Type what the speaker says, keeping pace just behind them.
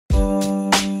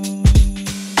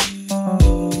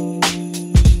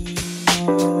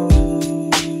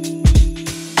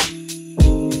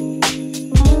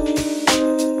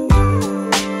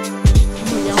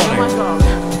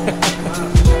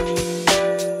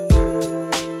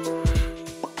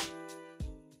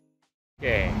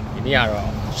Nia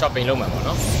shopping လုပ်မှာပေါ့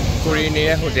နော်ကိုရီနေ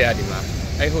တဲ့ hotel ကဒီမှာ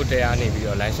အဲ့ hotel ကနေပြီး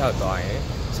တော့ line လျှောက်သွားရင်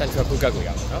Central Phuket ကို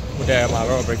ရောက်မှာနော် hotel မှာ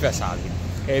တော့ breakfast စားပြီး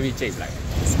heavy ကြိတ်လိုက်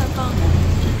စားကောင်းတယ်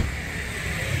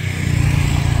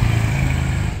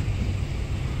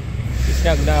ဒီစက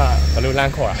ကဘယ်လိုလ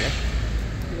မ်းခေါ်ရလဲ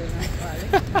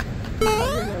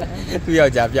သူယော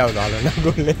က်ျားပြောက်သွားလို့နောက်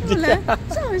ကိုလဲကြည့်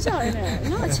ရှောက်နေ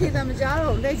နော်အခြေတမကြား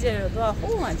တော့လက်ကျဲတော့သူက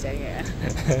ဟိုးမှကျန်ခဲ့အဲ့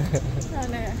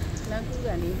နဲ့လမ်းကူးက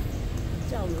နေ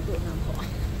ကြောက်လို့တို့နှမ်းခေါ်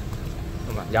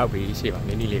ဟိုမှာရောက်ပြီရှိပါန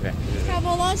င်းနီးလေးပဲ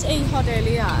Travel Lodge အိမ် hotel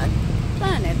လေးကတ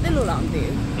န်တယ်တက်လို့တော့မသိ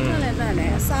ဘူးတန်တ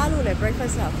ယ်စားလို့လည်း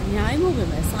breakfast ကအများကြီးမဟုတ်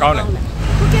ပဲစားကောင်းတယ်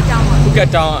Phuket Town မှာ Phuket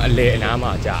Town အလေအနား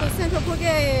မှာကြာ Central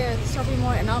Phuket shopping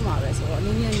mall အနောက်မှာပဲဆိုတော့န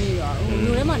င်းနေနေရော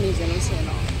မြို့ထဲမှာနေကြလို့ရှိရင်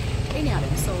တော့အဲ့နေရာလ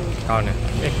ည်းမစိုးဘူးကောင်းတယ်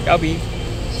ရောက်ပြီ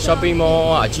shopping mall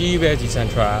အကြီးပဲဒီ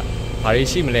Central ဘာတွေ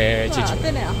ရှိမလဲချစ်ချစ်အ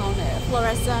စ်နဲ့အဟောင်းနဲ့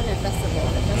Floresta နဲ့ Festival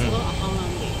အဟောင်းလား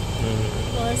မသိဘူး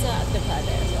Floresta အစ်ဖတ်တ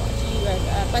ယ်ဆိုတော့အကြီးပဲ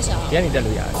ပတ်ရှာဒီကနေတက်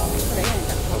လို့ရတယ်ဟုတ်တယ်ရတ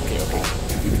ယ် Okay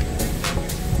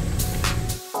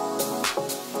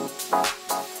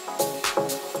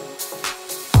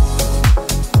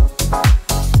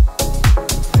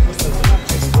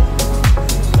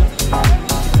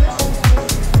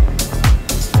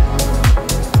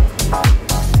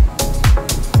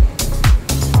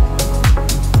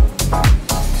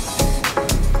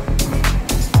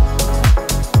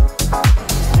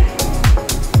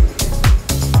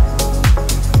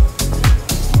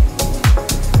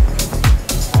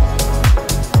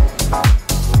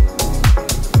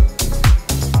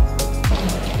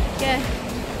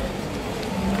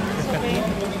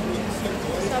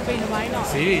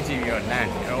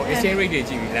exchange rate တွေ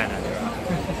ကြည့်ပြီးလန့်တာဆိုတော့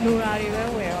လူရာတွေပဲ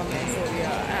ဝယ်တော့မယ်ဆိုပြီး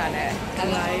တော့အဲ့ဒါနဲ့လူ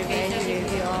ရာတွေပဲရေး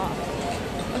ပြီးတော့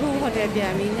အခု hotel ပြ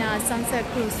န်ပြီးည sunset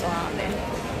cruise သွားတယ်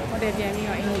hotel ပြန်ပြီး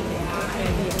တော့အင်ကြီးတွေပြ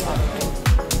န်ပြီးတော့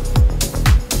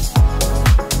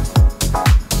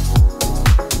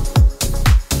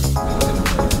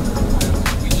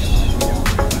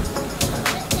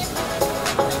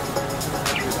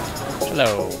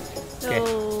Hello Okay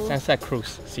sunset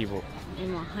cruise စီးဖို့ဒီ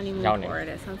မှာ honeymoon ခေါ်ရ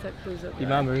တဲ့ sunset cruise ဒီ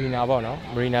မှာ marina ပေါ့နော်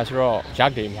marina ဆိုတော့ရ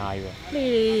က်တွေအများကြီးပဲလေ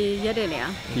ရက်တဲ့နေရာ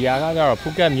ဒီဟာကကျတော့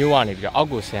Phuket မြို့ကနေပြီးတော့အောက်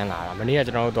ကိုဆင်းလာတာမနေ့က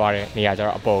ကျွန်တော်တို့သွားတဲ့နေရာကျ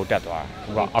တော့အပေါ်ကိုတက်သွားတာအ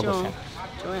ခုကအောက်ကိုဆင်း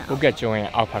Phuket ကျွန်းရဲ့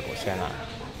အောက်ဘက်ကိုဆင်းလာ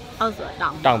အောက်ဆိုတာ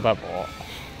တောင်ဘက်ပေါ့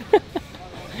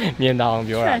မြင်တောင်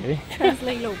ပြောတာလေ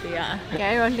translate လုပ်ပေးရကဲ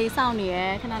ရောလှေဆောင်နေရ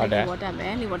ခဏလေးဝတ်တက်မ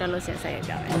ယ်လှေဝတ်တက်လို့ဆင်းဆက်ရ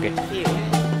ကြမယ် Okay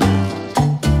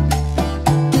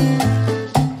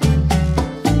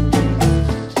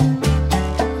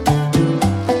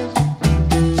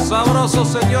Sabroso,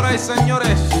 señoras y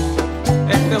señores.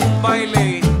 Este es un baile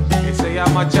que se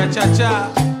llama cha-cha-cha.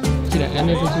 Mira, en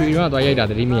el festival no hay nada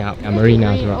de Marina,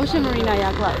 Ocean Marina ya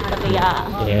cual, ya.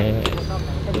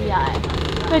 Ya.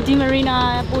 Pues di Marina,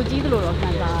 puji tu lo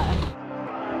kan ta.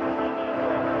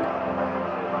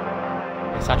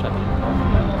 Exacto.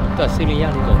 Tu Syria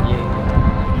ni tu ye.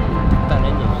 Ta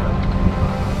len ni.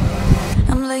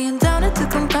 I'm laying down to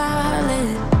compile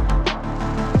it.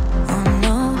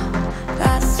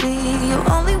 You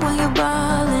only when you're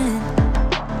ballin'.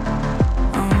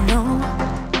 Oh no,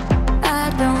 I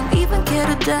don't even care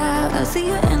to die. I'll see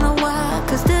you in a while,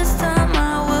 cause this time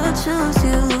I will choose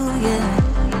you, yeah.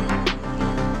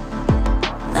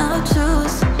 Now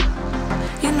choose.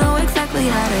 You know exactly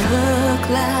how to look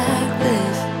like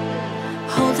this.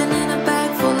 Holding in a bag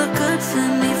full of goods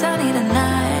and needs. I need a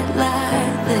night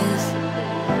like this.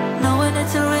 Knowing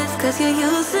it's a risk, cause you're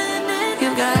using it.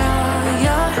 You got all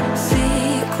your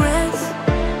secrets.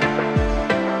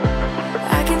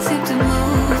 Seem to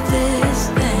move this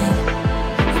thing.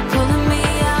 You're pulling me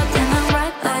out and I'm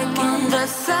right back in the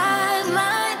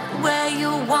sideline where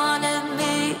you wanted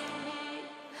me.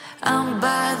 I'm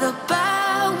by the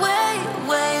byway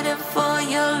waiting for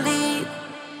your lead.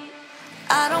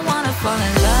 I don't wanna fall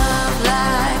in love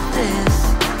like this,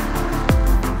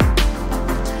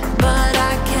 but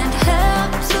I can't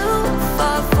help to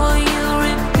fall for you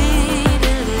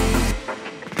repeatedly.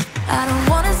 I don't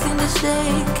wanna seem to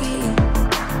shaky.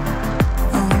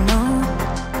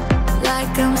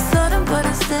 I'm sudden but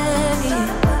I'm steady.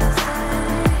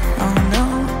 Oh no.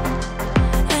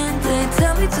 And they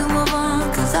tell me to move on,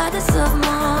 cause I deserve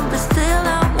more, but still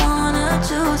I wanna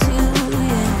choose you,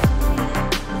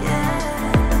 yeah.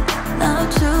 Now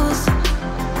choose.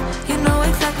 You know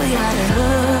exactly how to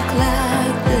look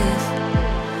like this.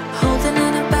 Holding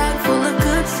in a bag full of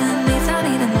goods and needs. I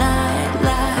need a night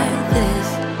like this.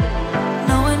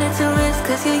 Knowing it's a risk,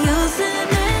 cause you're using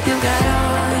it. You got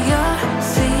all your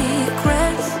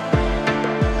secrets.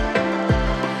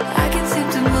 I can seem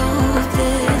to move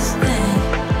this thing.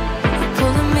 You're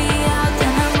pulling me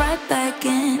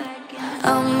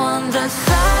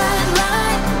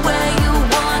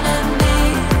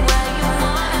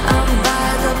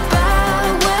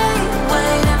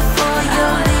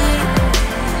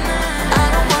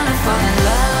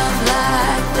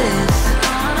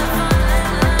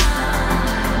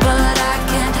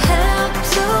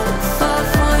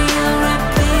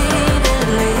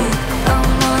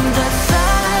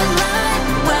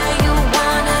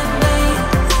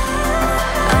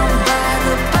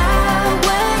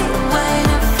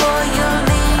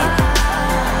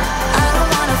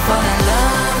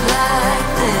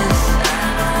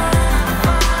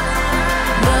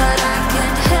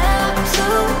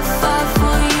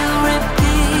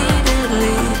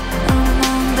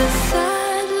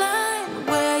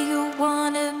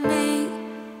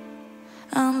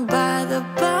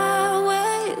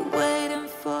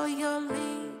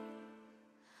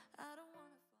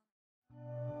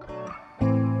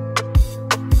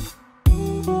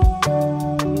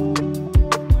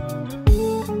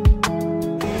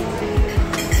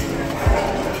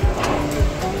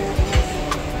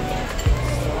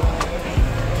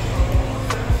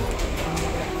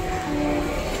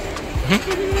Đó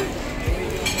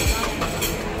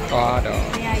đó.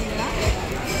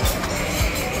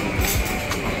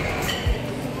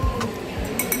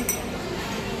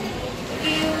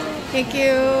 Thank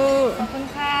you. ขอบคุณ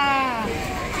ค่ะ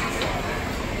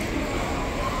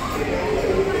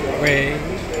เว้ย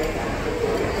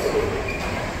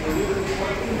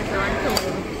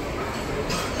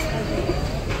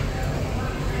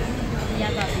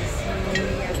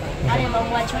Ada yang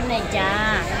bawa cone aja.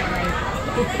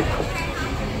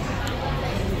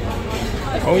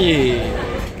 โอ้ย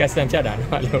แกสเซมจัดด่าน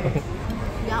มาเลย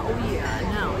Ya oye ah,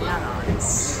 na ya da.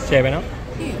 แชร์ไปเนาะ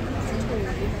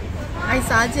Ai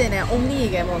စားကျင်တယ် only ရေ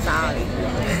ခဲမို့စားရလေ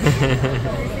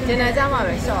။ကျင်တယ်ကြမှာ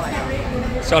ပဲရှော့လိုက်တော့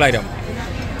ရှော့လိုက်တော့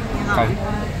ကောင်း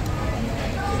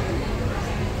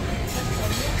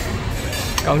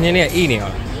ကောင်းချင်းနဲ့အီးနေရော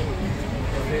လား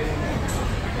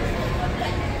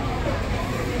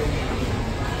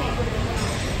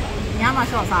ညမှာ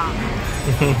ရှော့စား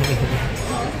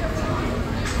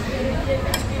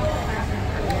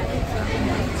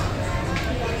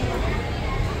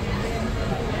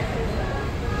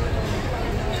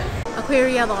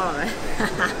Aquarium တော့မယ်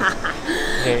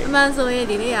အမှန်ဆိုရင်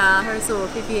ဒီနေ့က her so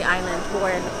Phi Phi Island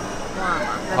tour ဟော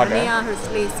မှာဒီနေ့က her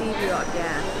sleigh စီးပြီးတော့ပြ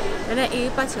န်ဒါနဲ့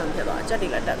အေးပတ်ချင်ဖြစ်သွားကြက်တွေ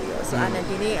လည်းတက်ပြီးတော့ဆိုအဲ့နဲ့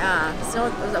ဒီနေ့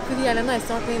Phi Phi Island က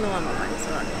shopping လုပ်ရမှာပါ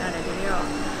ဆိုတော့အဲ့နဲ့ဒီနေ့တော့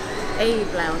အဲ့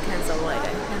plan ကို cancel လုပ်လိုက်တ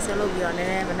ယ် cancel လုပ်ပြီးတော့နည်း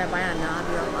နည်းမနေ့ပိုင်းကနား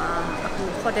ပြီးတော့မှအခု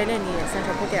hotel နဲ့နေတဲ့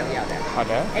Central Phuket ကိုရောက်တယ် ဟုတ်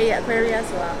တယ် အဲ့ Aquarium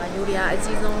ဆိုတာယူရီးယားအ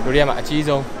ကြီးဆုံး လူတွေကမှအကြီး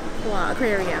ဆုံး ဟိုက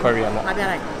Aquarium ငါပြ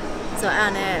လိုက်ဆိုတော့အဲ့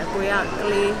နဲ့ကိုရက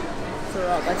လေးဆို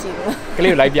တော့ပတ်ချီလို့ က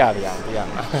လေးကိုလိုက်ပြပြအောင်ပြရ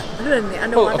မှာ အဲ့လိုနေ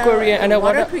underwater Aquarium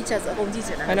underwater creatures အကုန်ကြည့်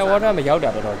ချင်တယ် underwater မရောက်တာ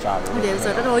တော့ကြာပြီ ဟုတ်တယ်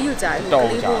ဆိုတော့တော်တော်ယူကြတယ် တော်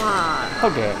ကလေး ကြာ က ဟု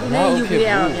တ်တယ် နည်းယူပြ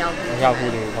ရအောင်မြောက် မရောက်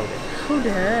ဘူးလေဟုတ်တယ် ဟုတ်တ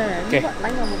ယ် ကဲ လို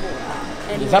က်မှာမဟုတ်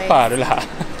ဘူး ဇက်ပါလို့လား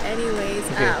anyways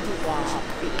ဟိုကွာ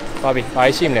ပါပြီဘာ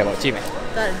ရှိမလဲပေါ့ကြည့်မယ်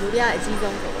ဒါလူရအကြီး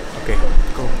ဆုံးဆို Okay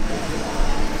go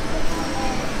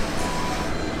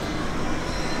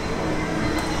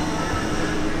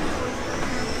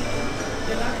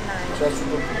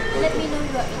Let me know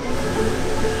your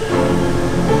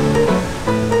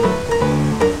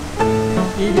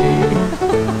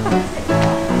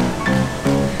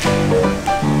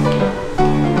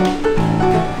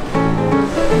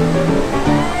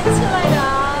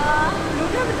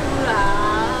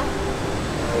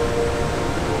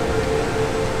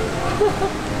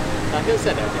ဒါပြုတ်ဆ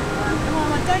က်တယ်ကြည့် ဟို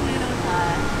မှာတိုက်နေတော့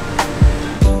ထား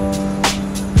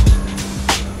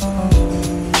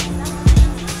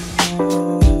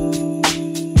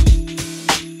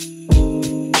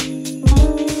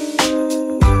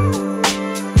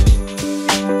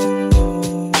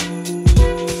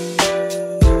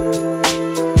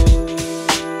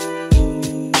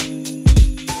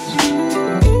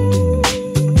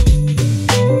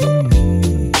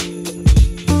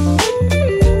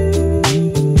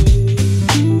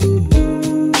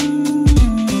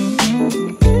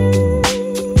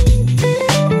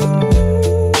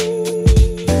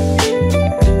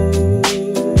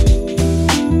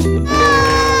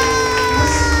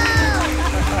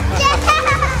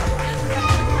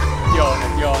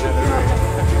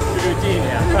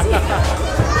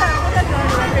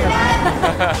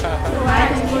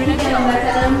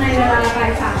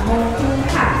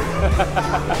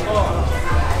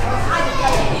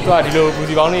သူကဒီလိုဘူ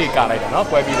စီပေါင်းလေးကာလိုက်တာเนาะ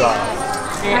ပွဲပြီးတော့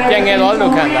ပြန်ငယ်သွား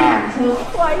လို့ခံစား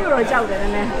ဟိုအယူတော့ကြောက်တယ်န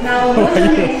ည်းနည်း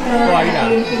ဟွာကြီးလား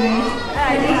အဲ့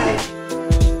ဒါ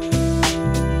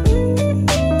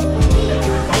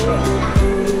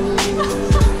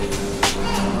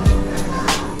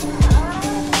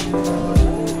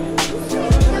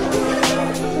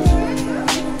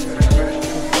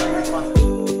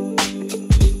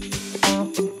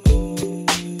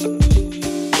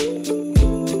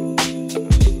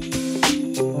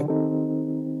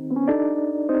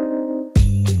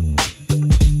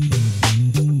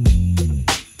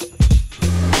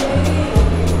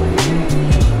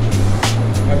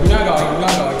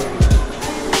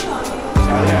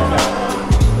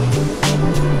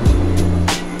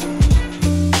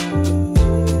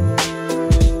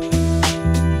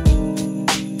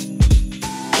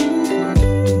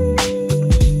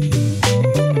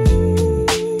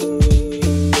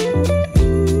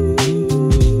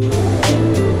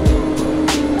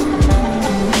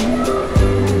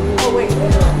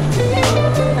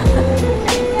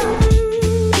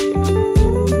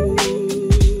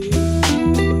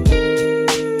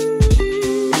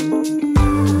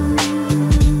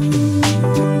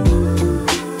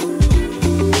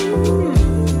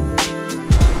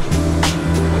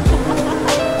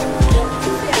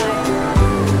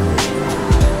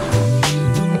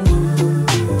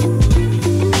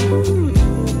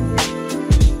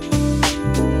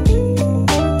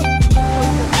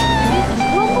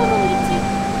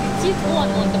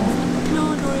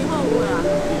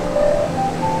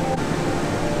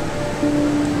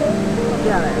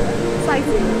ရတယ်စိုက်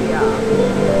စီရ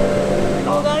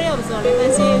ဟိုကားရမစောလေတန်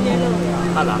စီနေလို့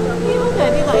ဟုတ်လားဒီဟုတ်တယ်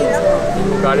ဒီပါအင်းဆို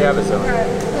ကားရပါစောဟုတ်တ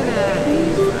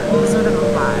ယ်ဆို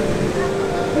တော့ပါ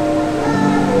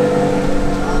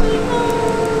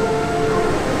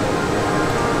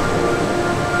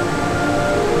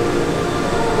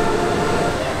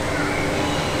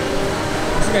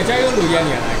这家用录音呢？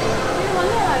我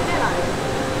来了。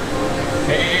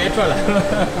哎，错了。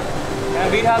哎，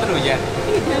没他的录音。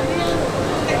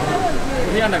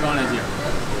这样的讲来着。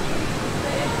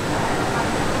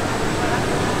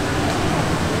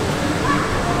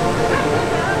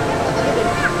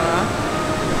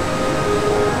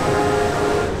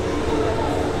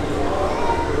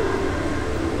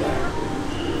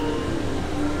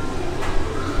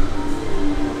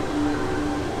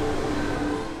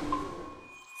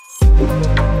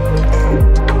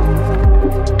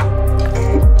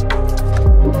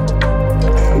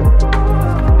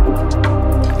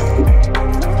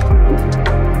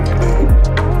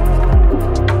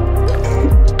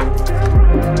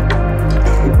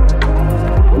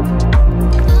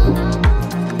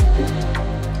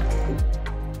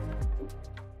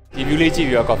လေးကြည့်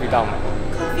ပြီးတော့ coffee တောက်မှာ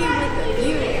coffee with the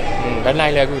view ဘယ်နို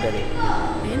င်လဲအခုတည်းလေး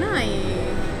ဘယ်နိုင်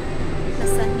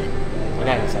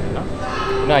20နော်ခု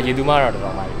နရေသူမတော့တော်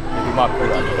ပါပြီရေသူမကို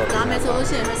တော့တော်ဒါမဲ့ဆိုလို့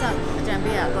ရှိရင်မဆက်အကြံ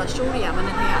ပေးရတော့ show တွေကမ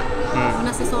နေ့ကမ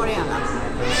နေ့စောစောတွေကလား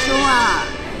show က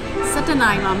7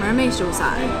နိုင်မှာ mermaid show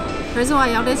စားတယ်ဒါဆို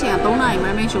ရောက်တဲ့ချိန်က3နိုင်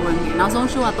mermaid show ဝင်ပြီနောက်ဆုံး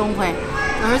show က3ခွဲ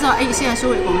ဒါဆိုအဲ့အရှိက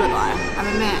show တွေအကုန်လွတ်သွားတယ်ဒါ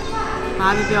ပေမဲ့ဘာ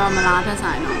ပြောမလားသက်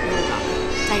ဆိုင်တော့ပြောတာ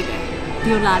တိုက်တယ်ဒီ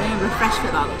လိုလာတဲ့ refresh ဖြ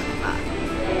စ်သွားတော့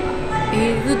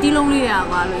ဒီတီးလုံးလေး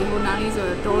ကွာလေဟိုနားလေးဆို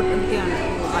တော့တင်တယ်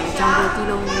ဟိုကလေဂျမ်ဘိုတီး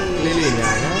လုံးလေးလေးညာ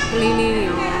နော်လေးလေးတွေ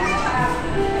ရော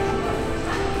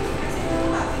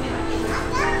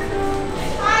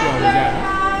ပြောရကြနော်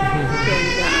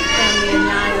ပြန်နေ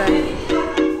ညာရွယ်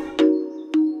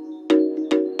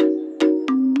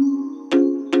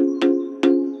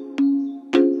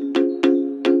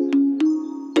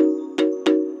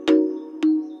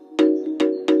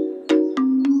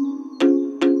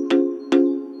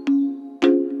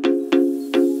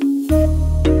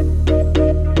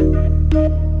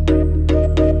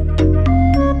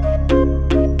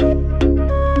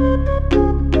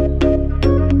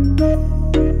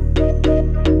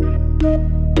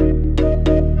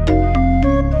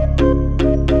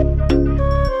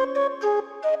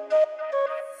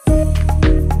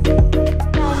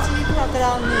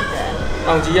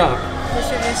အောင်ကြီးရအောင်မ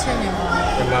ရှိနေ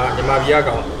ပါညီမဘီယာ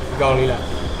ကောင်ဒီကောင်လေးလား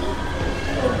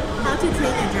How to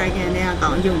take a dragon နဲ့အကော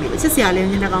င်ရုပ်လေးချစ်စရာလေး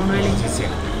ညနေကောင်တွဲလေးချစ်စရာ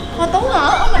ဟောတော့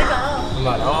လား Oh my god ဒီ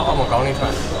မှာတော့အောက်မှာကောင်းလေးထွ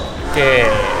က်ကဲ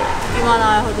ဒီမှာ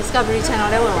လာဟို Discovery Channel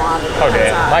လေးဝင်သွားတယ်ဟုတ်တယ်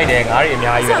မိုက်တယ်ငါးတွေအ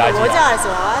များကြီးပဲလာကြည့်ဟောကြရ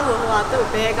ဆိုတော့ဟိုကသူ့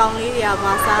ဘဲအကောင်လေးတွေက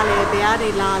ဘာစားလဲဘဲအားတွေ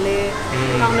လာလဲ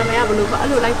ကောင်နမရဘလို့အဲ့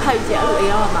လိုလိုက်ဖိုက်ကြအဲ့လိုအိမ်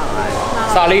ရောက်မှာပါ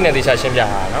စာလေးနဲ့တေချာရှင်းပြတာ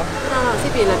နော်ဟုတ်စ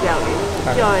စ်ပြေလက်ပြောက်လေး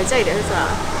ကြော်ရကြိုက်တယ်ဆိုတာ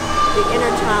The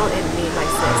inner child in me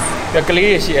like this ကလေး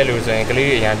တွေရှိအဲ့လိုဆိုရင်ကလေး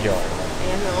တွေအများပြောအ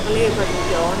ရင်ကလေးတွေ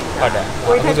ပြောနေတာဟုတ်တယ်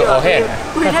ကိုယ်ထက်ပြောဟဲ့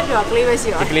ကိုယ်ထက်ပြောကလေးပဲရှိ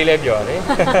ရောဒီကလေးလည်းပြောတယ်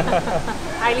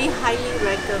highly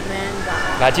recommend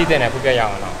လာကြည့်တဲ့နဲ့ဖုတ်ပြရအော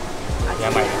င်တော့ည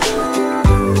မိုက်တယ်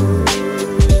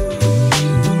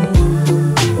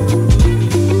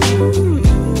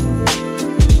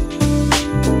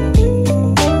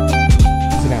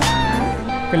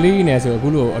ကလေးနဲ့ဆိုအခု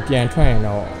လိုအပြန်ထွက်ရင်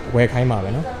တော့ဝယ်ခိုင်းပါပဲ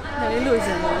နော်ဒါလေးလိုချ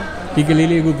င်တယ်ဒီကလေး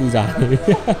လေးကိုပူစားနေပြီ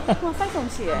ဟိုဖိုက်ဆုံး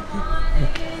ရှိရယ်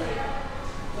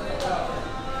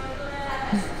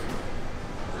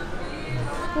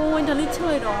ဟိုဝင်တယ်လေး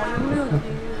ချွေတော့ရုံးရုံး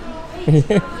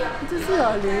ကြီး就是啊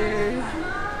嘞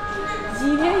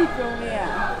ကြီးလေးပြုံးလေးอ่ะ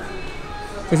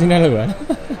စစင်းနဲ့လို့လား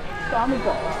သွားမ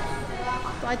ပေါ်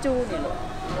သွားကျိုးနေလို့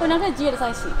ဟိုနောက်ထပ်ကြီးရတဲ့ဆို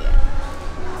င်ရှိတယ်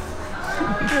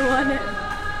ဟိုကနေ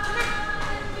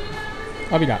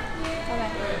ဟုတ်ပြီလား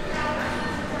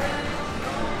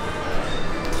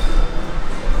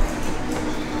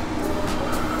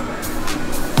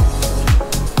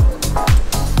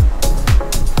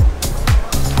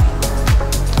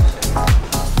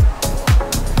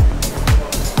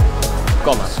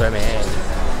ကောမှာဆွဲမယ်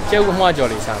ကျဲဦးမှကြော်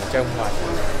လေးစားမယ်ကျဲဦးမှ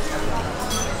ကြော်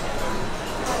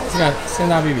စဉ်း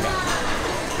စားပြီးပြီလား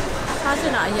စားချ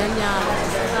င်တာအရင်ညာဒါ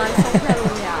ဆုံးဖြတ်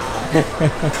လို့မရ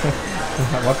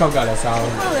ဝက်ကောက်ကလည်းစားအော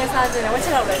င်ဟုတ်လည်းစားချင်တယ်ဝက်ချ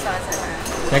က်တော့လည်းစားချင်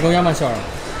တယ်ရကုန်ရမှရှော့တော့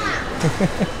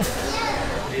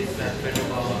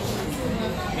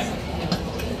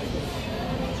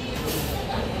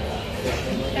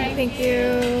Thank you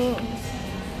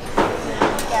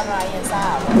ကင်မရာရင်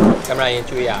စားကင်မရာရင်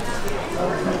ကျွေးရ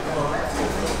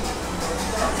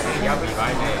ရောက်ပြီပါ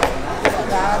နဲ့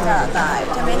ဒါ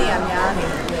သမင်းတွေကများနေ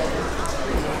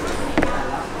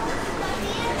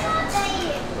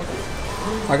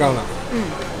အားကောင်းလား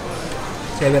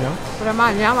ဆဲပဲနော် ပထမ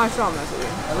ညမှာရှော့မယ်ဆိုရ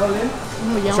င်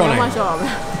ဟိုရန်ကုန်မှာရှော့ရမ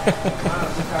ယ်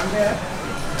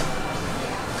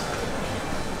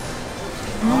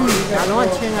အလုံး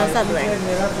ချင်းကဆက်တယ်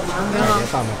။ပါမပါ။ဟို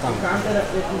ဆက်ပဲ။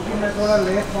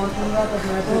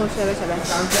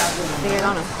တကယ်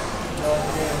ကောင်းတယ်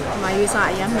။မယူစား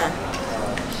အရင်မှန်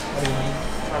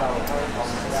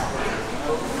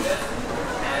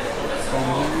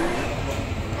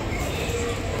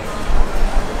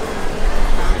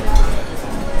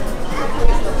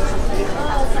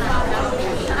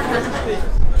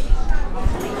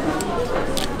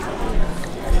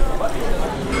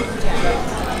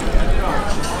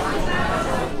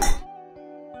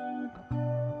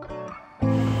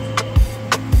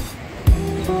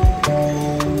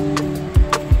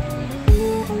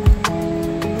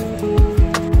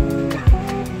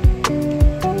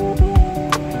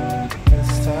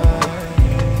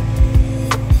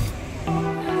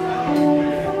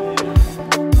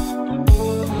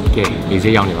ဒီ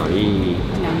ဈေးရောက်နေပါပြီ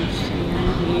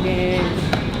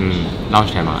လောင်း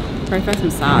ချင်ပါ breakfast မ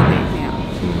စားသေးဘူး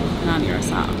။နားနေရ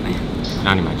စားမယ်။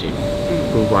 နားနေမှာကြည့်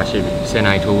ကိုကွာရှိပြီ10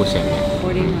နိုင်ထိုး10မယ်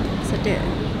boarding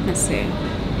 17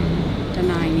 20တ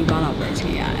နိုင်နီးပါးလောက်ပဲချိ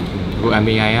န်ရတယ်။ အခု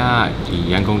MAI ကဒီ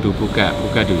ရန်ကုန်တူဖူးက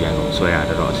တ်တူရန်ကုန်ဆွဲရ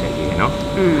တော်အဆင်ပြေတယ်နော်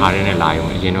။အားရင်းနဲ့လာရုံ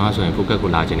အရင်တော့ဆိုရင်ဖူးကတ်ကို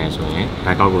လာခြင်းနဲ့ဆိုရင်ဘ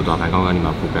န်ကောက်ကိုသွားဘန်ကောက်ကနေ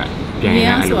မှဖူးကတ်ပြန်ရ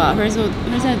င်အဲ့လို first တို့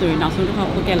နောက်ဆုံးတစ်ခါ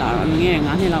ဖူးကတ်လာတော့ငယ်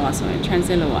9နှစ်လောက်ပါဆိုရင်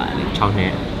transit လုပ်ရတယ်လေ6နှ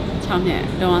စ်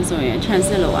တော့ဆိုရင်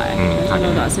transit လုပ်ရတယ်။transit လု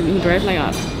ပ်တော့အဆင်ပြေ drive လိုက်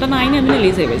ကတနိုင်နဲ့မိန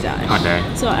စ်40ပဲကြာတယ်ဟုတ်တယ်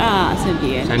ဆိုတော့အဲ့ဒါအဆင်ပြေ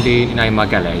တယ် Sunday night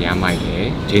market လည်းအများမိုက်တယ်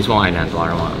James Bond Island သွား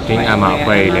တော့ King Emma အ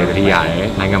ဖွဲ့လည်းတတိရတယ်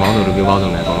နိုင်ငံပေါင်းစုံလူမျိုးပေါင်းစုံ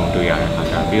နဲ့အကုန်လုံးတွေ့ရတဲ့အခါ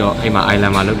ကျပြီးတော့အဲ့မှာ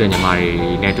Island မှာလုပ်တဲ့ညီမတွေ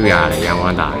နဲ့တွေ့ရတယ်ရန်ဝ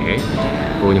မ်းသာတယ်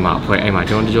ကိုညီမအဖွဲ့အဲ့မှာ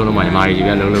ကျွန်တော်တချို့လုံးမှာညီမတွေကြီး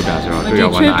ပဲလုံးတာဆိုတော့တွေ့ရ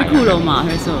ဝမ်းသာတယ်တစ်ခုလုံးမှာ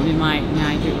ဆိုညီမအ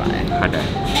များကြီးတွေ့ပါတယ်ဟုတ်တယ်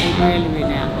အဲ့ဒီလူတွေ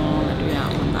နဲ့အကုန်လုံးတွေ့ရ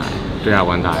ဝ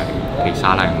မ်းသာတယ်ဒီ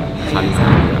စားလိုက်စားပြီး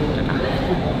တော့တက်တာ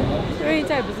所以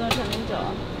在不是成年者，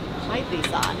还得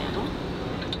啥呢？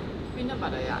比那把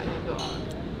的呀，那个。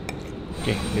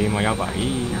ကဲလေးမရောက်ပါပြီ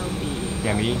ပြ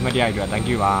န်ပြီးမှတ်တရအတွက် thank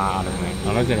you ပါအားလုံးပဲ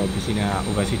နောက်တော့ကျတော့ PC နဲ့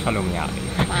overseas ထွက်လို့မရ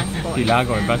ဘူးဒီလား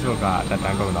ကော passport ကတက်တ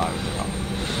န်းကုန်သွားပြီဆိုတော့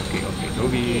okay လို့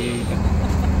ပြီ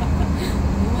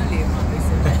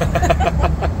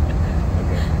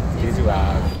ကျေးဇူးပါ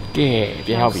ကဲ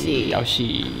ပြန်ရောက်ပြီရောက်ရှိ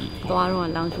သွားတော့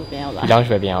လောင်းချူပြန်ရောက်လာလောင်း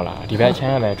ချွေပြန်ရောက်လာဒီဘက်ချ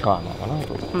မ်းကပဲထွက်ရမှာပေါ့နော်အဲ့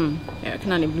ခ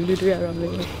ဏနေ blue လေးတွေ့ရတော့မ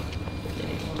လို့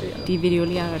ဒီဗီဒီယို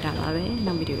လေးကတော့ဒါပါပဲ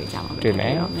နောက်ဗီဒီယိုလေးကြာမှာတွေ့မ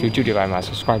ယ် YouTube တွေပိုင်းမှာ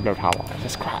subscribe လုပ်ထားပါ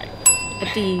subscribe အ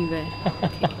တီးပဲ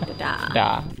တာ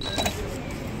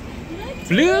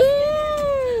blue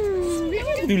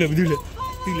ဘူးလေ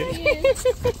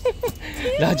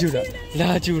လာကြူတာ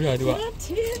သူ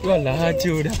ကလာ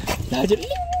ကြူ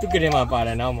သူကလေးမှာပါတ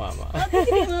ယ်နောက်မှာသူ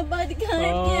ကလေးမှာပါဒီခိုင်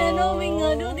ပြန်တော့မင်းငါ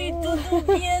တို့ဒီတူ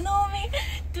ပြန်တော့မင်း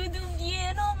တူပြန်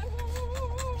တော့